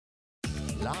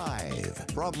Live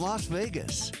from Las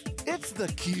Vegas, it's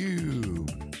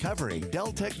theCUBE, covering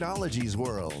Dell Technologies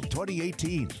World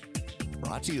 2018.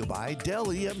 Brought to you by Dell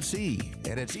EMC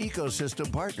and its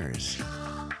ecosystem partners.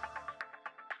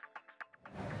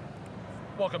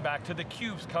 Welcome back to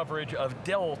theCUBE's coverage of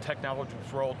Dell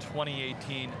Technologies World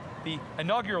 2018. The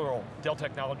inaugural Dell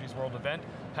Technologies World event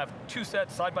have two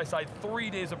sets, side by side, 3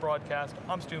 days of broadcast.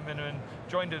 I'm Stu Miniman,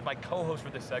 joined as my co-host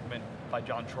for this segment by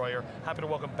John Troyer. Happy to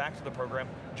welcome back to the program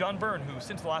John Byrne, who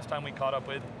since the last time we caught up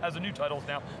with, has a new title, is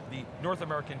now the North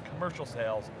American Commercial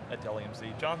Sales at Dell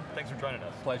EMC. John, thanks for joining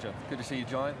us. Pleasure, good to see you,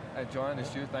 John. John and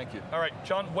Stu, thank you. All right,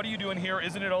 John, what are you doing here?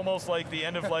 Isn't it almost like the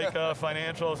end of like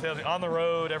financial sales, on the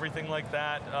road, everything like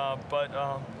that,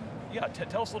 yeah,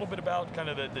 tell us a little bit about kind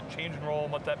of the change in role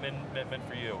and what that meant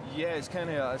for you. Yeah, it's kind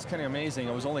of amazing.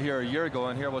 I was only here a year ago,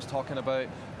 and here I was talking about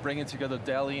bringing together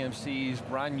Dell EMC's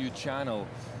brand new channel,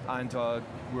 and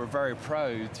we're very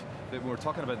proud that we were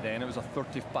talking about then, it was a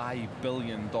 $35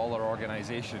 billion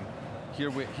organization. Here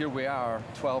we are,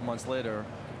 12 months later,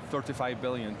 $35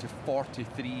 billion to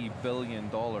 $43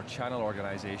 billion channel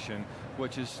organization,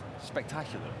 which is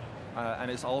spectacular.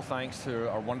 And it's all thanks to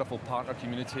our wonderful partner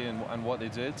community and what they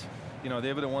did. You know,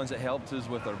 they were the ones that helped us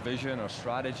with our vision, our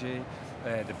strategy,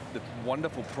 the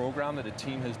wonderful program that the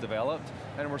team has developed,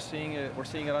 and we're seeing it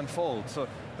unfold. So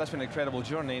that's been an incredible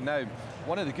journey. Now,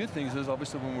 one of the good things is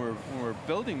obviously when we're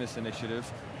building this initiative,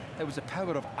 it was the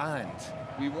power of and.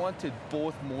 We wanted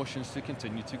both motions to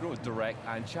continue to grow, direct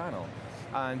and channel.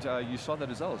 And you saw the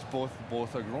results,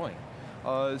 both are growing.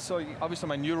 So obviously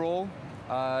my new role,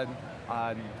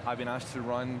 I've been asked to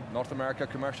run North America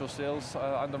commercial sales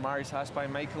under Marius Haas by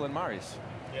Michael and Marius.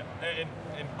 Yeah,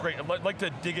 and great, I'd like to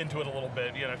dig into it a little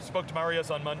bit. You know, I spoke to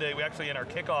Marius on Monday, we actually in our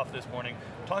kickoff this morning,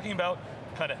 talking about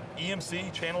kind of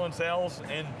EMC channel and sales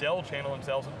and Dell channel and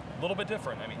sales, a little bit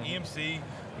different. I mean, EMC,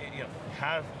 you know,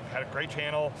 had a great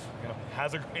channel, you know,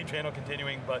 has a great channel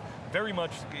continuing, but very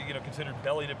much, you know, considered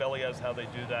belly to belly as how they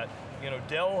do that. You know,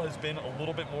 Dell has been a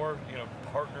little bit more, you know,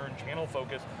 partner and channel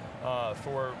focused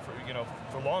for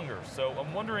longer. So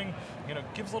I'm wondering, you know,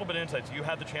 give us a little bit of insight. So you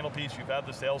had the channel piece, you've had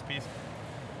the sales piece.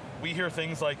 We hear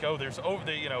things like, oh,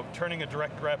 you know, turning a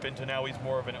direct rep into now he's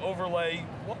more of an overlay.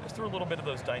 Walk us through a little bit of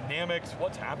those dynamics.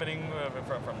 What's happening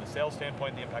from the sales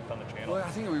standpoint, the impact on the channel? Well, I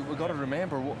think we've got to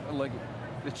remember, like,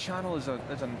 the channel is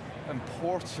an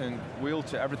important wheel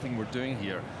to everything we're doing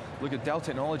here. Look at Dell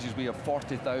Technologies, we have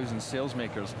 40,000 sales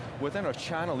makers. Within our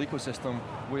channel ecosystem,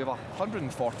 we have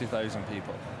 140,000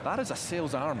 people. That is a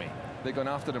sales army. They're going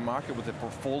after the market with the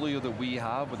portfolio that we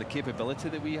have, with the capability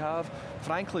that we have.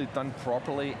 Frankly, done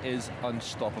properly, is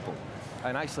unstoppable.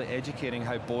 And actually educating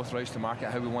how both routes to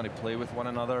market, how we want to play with one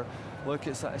another. Look,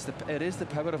 it is the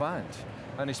power of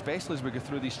and especially as we go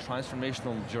through these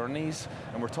transformational journeys,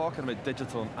 and we're talking about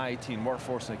digital and IT and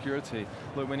workforce security,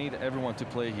 look, we need everyone to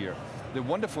play here. The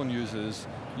wonderful news is,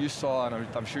 you saw, and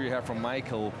I'm sure you heard from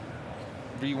Michael,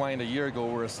 rewind a year ago,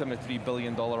 we're a $73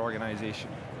 billion organization.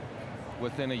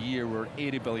 Within a year, we're an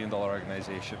 $80 billion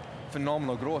organization.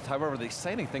 Phenomenal growth, however, the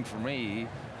exciting thing for me,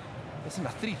 it's in a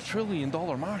 $3 trillion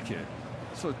market.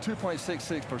 So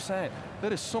 2.66%,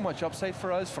 there is so much upside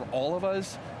for us, for all of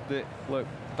us, that, look,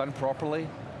 done properly,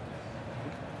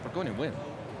 we're going to win,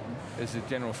 is the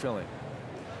general feeling.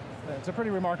 It's a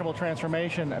pretty remarkable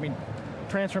transformation. I mean,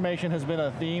 transformation has been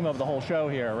a theme of the whole show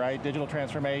here, right? Digital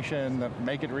transformation,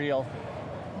 make it real.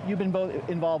 You've been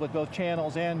involved with both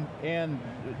channels and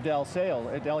Dell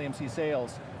EMC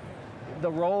sales.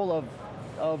 The role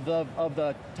of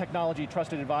the technology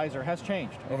trusted advisor has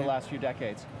changed over the last few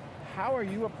decades. How are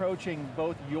you approaching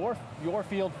both your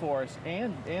field force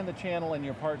and the channel and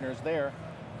your partners there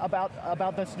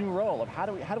about this new role of how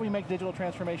do we make digital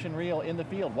transformation real in the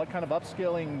field? What kind of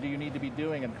upskilling do you need to be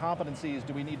doing, and competencies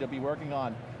do we need to be working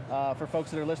on for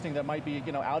folks that are listening that might be,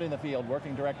 you know, out in the field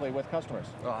working directly with customers?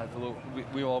 Look,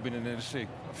 we've all been in the industry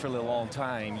a fairly long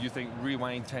time. You think,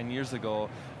 rewind 10 years ago,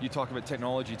 you talk about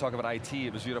technology, you talk about IT,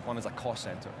 it was viewed upon as a cost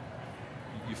center.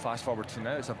 You fast forward to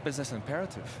now, it's a business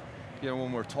imperative. You know,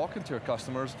 when we're talking to our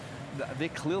customers, they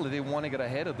clearly want to get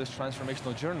ahead of this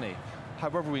transformational journey.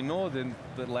 However, we know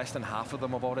that less than half of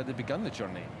them have already begun the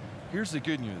journey. Here's the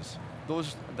good news.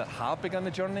 Those that have begun the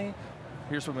journey,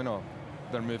 here's what we know.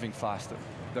 They're moving faster.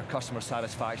 Their customer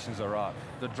satisfactions are up.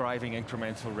 They're driving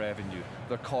incremental revenue.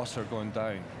 Their costs are going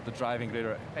down. They're driving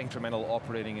greater incremental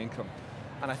operating income.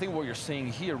 And I think what you're seeing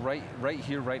here, right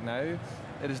here, right now,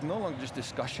 it is no longer just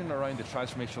discussion around the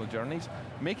transformational journeys.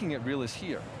 Making it real is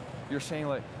here. You're saying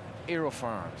like Aero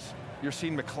Farms. You're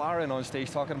seeing McLaren on stage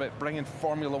talking about bringing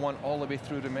Formula One all the way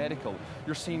through to medical.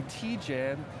 You're seeing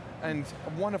TGen And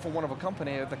a wonderful, wonderful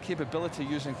company, the capability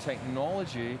using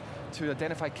technology to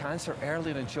identify cancer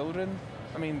earlier in children.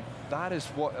 I mean, that is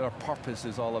what our purpose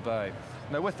is all about.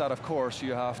 Now with that, of course,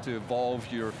 you have to evolve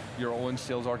your own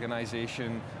sales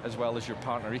organization as well as your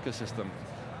partner ecosystem.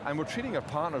 And we're treating our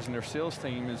partners and their sales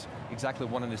team as exactly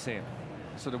one and the same.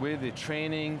 So the way the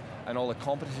training and all the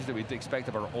competencies that we'd expect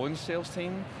of our own sales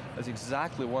team is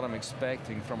exactly what I'm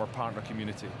expecting from our partner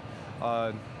community.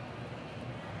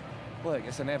 Look,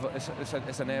 it's an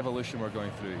evolution we're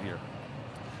going through here.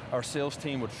 Our sales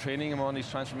team, we're training them on these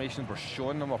transformations, we're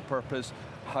showing them our purpose,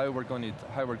 how we're going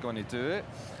to do it.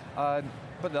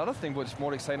 But the other thing, what's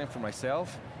more exciting for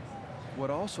myself,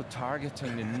 we're also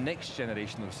targeting the next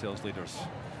generation of sales leaders.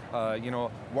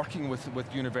 Working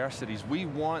with universities, we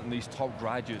want these top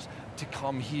graduates to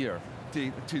come here,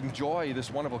 to enjoy this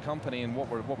wonderful company and what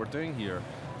we're doing here.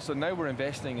 So now we're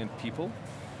investing in people.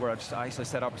 We're actually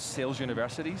set up sales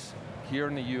universities here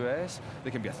in the US.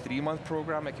 They can be a 3-month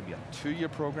program, it can be a 2-year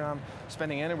program,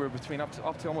 spending anywhere between up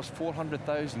to almost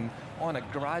 400,000 on a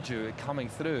graduate coming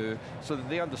through so that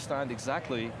they understand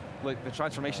exactly, like the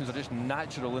transformations are just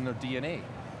natural in their DNA.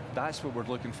 That's what we're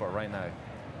looking for right now.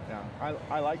 Yeah,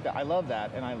 I like that, I love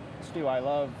that, and Stu,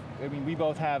 I mean, we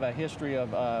both have a history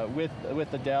of,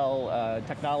 with the Dell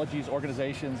Technologies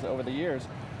organizations over the years,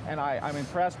 and I'm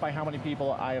impressed by how many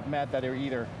people I have met that are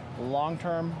either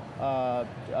long-term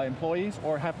employees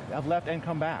or have left and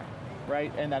come back,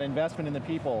 right? And that investment in the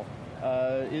people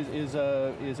is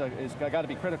got to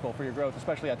be critical for your growth,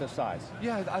 especially at this size.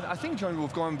 Yeah, I think, John,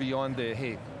 we've gone beyond the,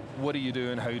 hey, what do you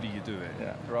do and how do you do it,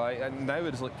 yeah. Right? And now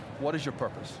it's like, what is your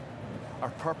purpose? Our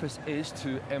purpose is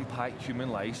to impact human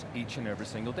lives each and every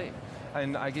single day.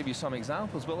 And I gave you some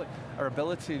examples, but like our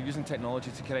ability using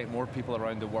technology to connect more people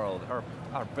around the world,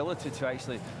 our ability to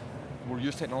actually, we'll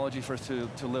use technology for us to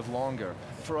live longer,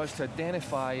 for us to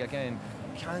identify, again,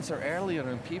 cancer earlier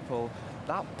in people,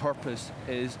 that purpose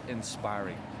is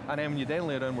inspiring. And then when you then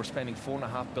later on, we're spending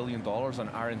 $4.5 billion on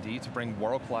R&D to bring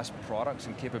world-class products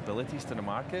and capabilities to the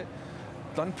market,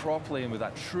 done properly and with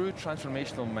that true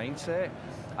transformational mindset,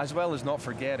 as well as not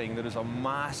forgetting there is a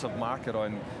massive market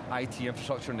on IT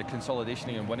infrastructure and the consolidation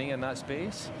and winning in that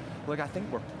space. Look, I think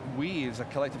we as a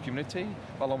collective community,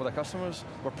 along with our customers,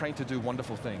 we're trying to do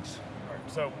wonderful things. All right,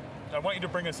 so I want you to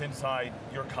bring us inside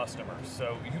your customers.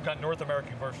 So you've got North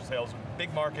American commercial sales,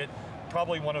 big market,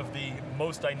 probably one of the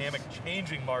most dynamic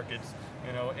changing markets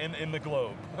in the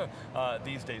globe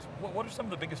these days. What are some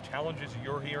of the biggest challenges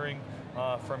you're hearing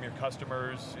from your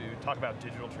customers? You talk about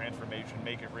digital transformation,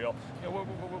 make it real.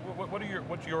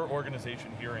 What's your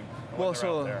organization hearing? Well,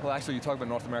 actually, you talk about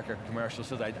North America commercial,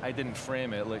 so I didn't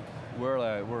frame it. Like we're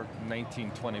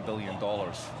 $19–20 billion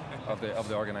of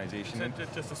the organization.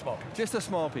 Just a small piece. Just a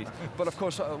small piece. But of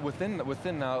course, within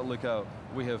that, look,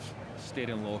 we have state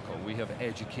and local, we have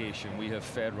education, we have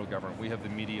federal government, we have the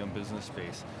media and business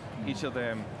space. Each of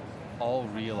them all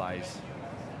realize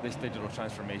this digital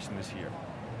transformation is here.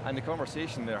 And the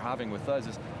conversation they're having with us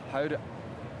is, how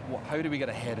do we get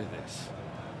ahead of this?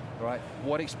 Right?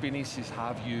 What experiences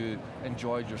have you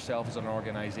enjoyed yourself as an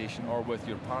organization or with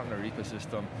your partner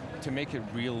ecosystem to make it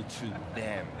real to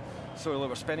them? So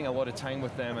we're spending a lot of time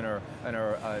with them in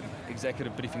our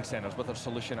executive briefing centers, with our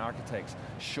solution architects,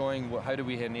 showing how do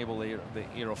we enable the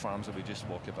aero farms that we just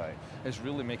spoke about. It's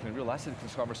really making it real. That's the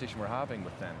conversation we're having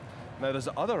with them. Now there's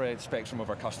the other spectrum of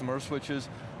our customers, which is,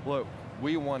 look,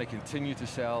 we want to continue to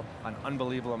sell an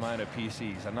unbelievable amount of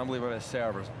PCs, an unbelievable amount of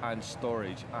servers, and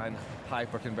storage, and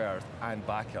hyperconverged, and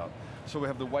backup. So we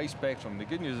have the wide spectrum. The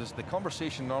good news is the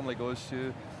conversation normally goes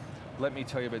to, let me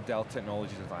tell you about Dell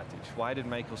Technologies advantage. Why did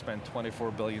Michael spend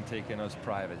 $24 billion taking us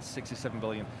private, $67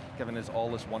 billion giving us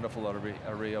all this wonderful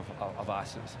array of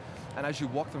assets? And as you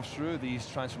walk them through these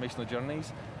transformational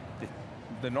journeys,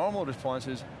 the normal response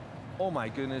is, oh my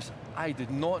goodness, I did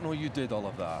not know you did all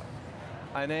of that.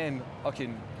 And then, okay,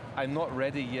 I'm not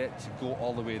ready yet to go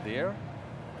all the way there,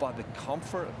 but the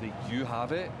comfort that you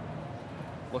have it,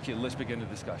 okay, let's begin the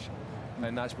discussion.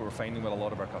 And that's what we're finding with a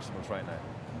lot of our customers right now.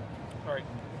 All right.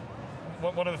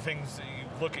 One of the things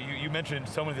you mentioned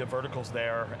so many of the verticals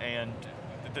there, and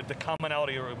the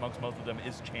commonality amongst most of them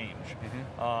is change.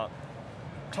 Mm-hmm.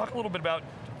 Talk a little bit about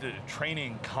the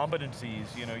training, competencies,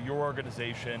 your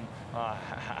organization.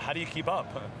 How do you keep up?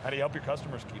 How do you help your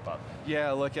customers keep up? Yeah,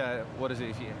 look, what is it?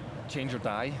 If you change or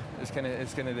die, it's kind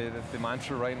of the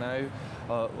mantra right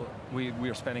now. We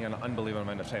are spending an unbelievable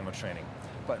amount of time on training,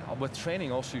 but with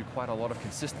training also you require a lot of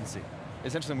consistency.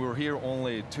 It's interesting, we were here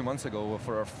only 2 months ago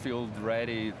for our Field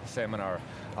Ready seminar,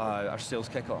 our sales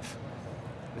kickoff.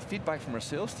 The feedback from our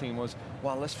sales team was,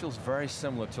 wow, this feels very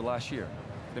similar to last year.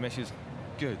 The message is,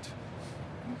 good.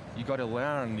 You got to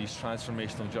learn these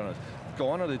transformational journeys.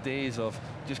 Gone are the days of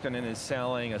just going in and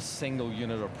selling a single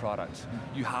unit of products.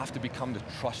 You have to become the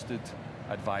trusted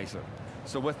advisor.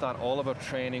 So with that, all of our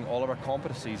training, all of our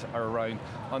competencies are around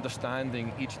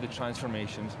understanding each of the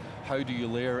transformations. How do you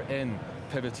layer in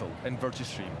Pivotal, and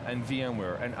Virtustream, and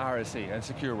VMware, and RSA, and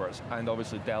SecureWorks, and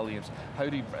obviously Dell EMC. How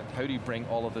do you bring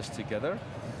all of this together?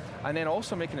 And then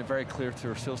also making it very clear to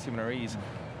our sales team and our E's,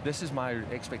 this is my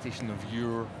expectation of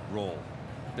your role.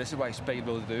 This is what I expect you to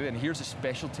be able to do, and here's a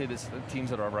specialty that's the teams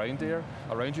that are around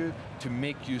you, to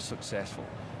make you successful.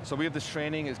 So we have this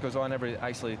training, it goes on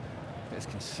actually, it's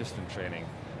consistent training,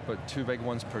 but 2 big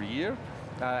ones per year.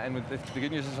 And the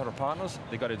good news is our partners,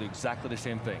 they got to do exactly the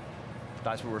same thing.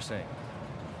 That's what we're saying.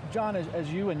 John,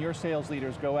 as you and your sales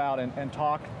leaders go out and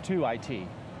talk to IT,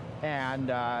 and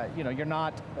you're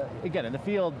not, again, in the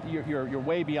field, you're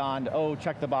way beyond,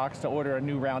 check the box to order a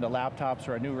new round of laptops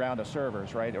or a new round of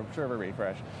servers, right, or server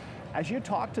refresh. As you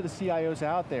talk to the CIOs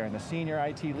out there and the senior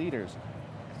IT leaders,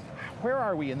 where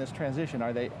are we in this transition?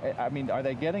 Are they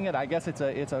getting it? I guess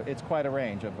it's quite a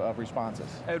range of responses.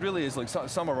 It really is, like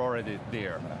some are already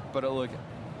there, but look,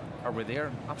 are we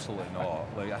there? Absolutely not.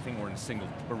 Like, I think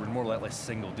we're more likely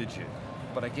single digit.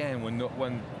 But again,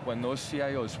 when those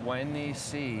CIOs, when they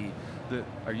see that,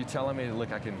 are you telling me,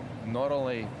 look, I can not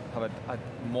only have a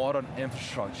modern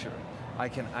infrastructure, I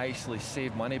can actually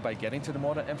save money by getting to the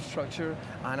modern infrastructure,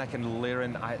 and I can layer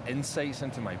in insights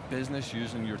into my business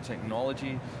using your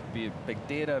technology, be it big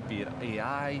data, be it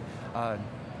AI, and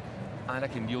I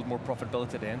can yield more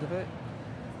profitability at the end of it,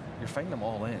 you're finding them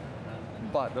all in.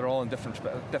 But they're all in different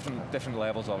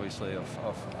levels, obviously,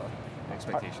 of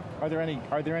expectation. Are there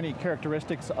any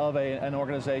characteristics of an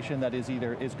organization that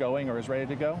is going or is ready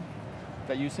to go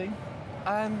that you see?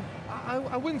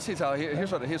 I wouldn't say that.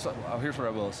 Here's what I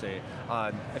will say.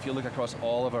 If you look across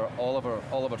all of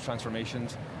our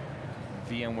transformations,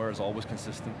 VMware is always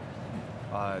consistent.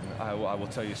 I will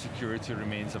tell you, security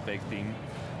remains a big theme.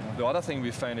 The other thing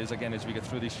we've found is, again, as we get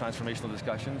through these transformational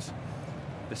discussions,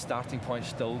 the starting point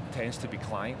still tends to be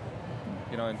client.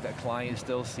 And the client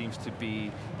still seems to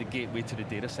be the gateway to the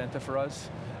data center for us.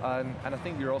 And I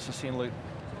think we're also seeing, like,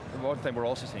 one thing we're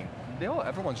also seeing,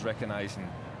 everyone's recognizing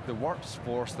the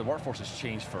workforce has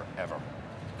changed forever.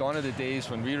 Gone are the days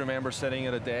when we remember sitting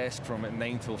at a desk from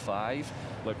 9 till 5,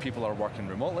 like people are working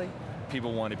remotely,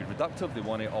 people want to be productive, they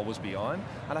want to always be on,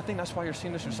 and I think that's why you're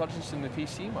seeing this resurgence in the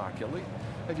PC market.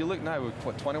 If you look now,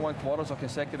 what, 21 quarters of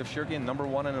consecutive share gain,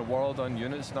 #1 in the world on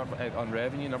units, on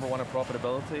revenue, #1 on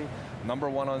profitability,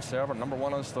 #1 on server,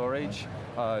 #1 on storage,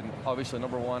 obviously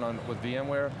 #1 with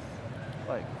VMware.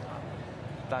 Like,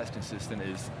 that's consistent,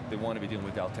 is they want to be dealing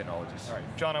with Dell Technologies. All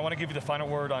right, John, I want to give you the final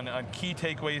word on key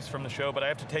takeaways from the show, but I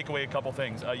have to take away a couple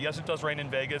things. Yes, it does rain in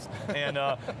Vegas, and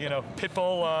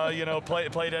Pitbull,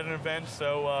 played at an event.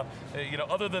 So,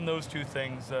 other than those two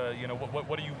things,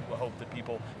 what do you hope that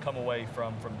people come away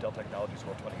from Dell Technologies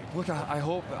World 2018? Look, I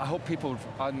hope people,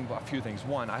 on a few things.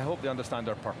 One, I hope they understand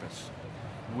our purpose.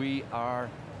 We are,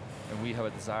 and we have a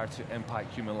desire to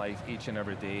impact human life each and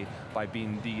every day by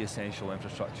being the essential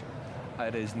infrastructure.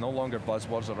 It is no longer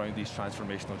buzzwords around these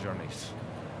transformational journeys.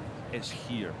 It's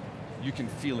here. You can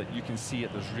feel it, you can see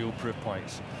it, there's real proof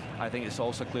points. I think it's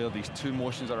also clear these two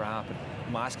motions that are happening.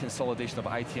 Mass consolidation of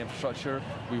IT infrastructure.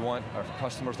 We want our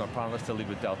customers and our partners to lead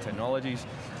with Dell Technologies.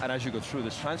 And as you go through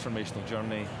this transformational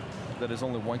journey, there is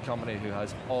only one company who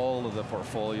has all of the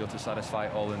portfolio to satisfy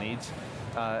all the needs.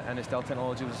 And it's Dell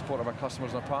Technologies with the support of our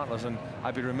customers and our partners. And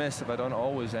I'd be remiss if I don't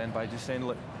always end by just saying,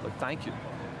 look, thank you.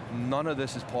 None of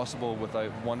this is possible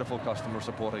without wonderful customers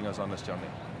supporting us on this journey.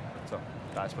 So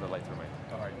that's what I'd like to remind.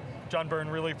 All right, John Byrne,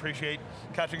 really appreciate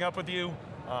catching up with you.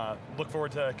 Look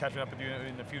forward to catching up with you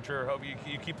in the future. Hope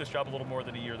you keep this job a little more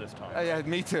than a year this time. Yeah,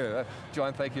 me too.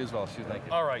 John, thank you as well. Stu, thank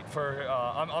you. All right,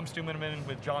 I'm Stu Miniman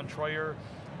with John Troyer.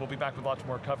 We'll be back with lots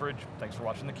more coverage. Thanks for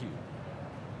watching theCUBE.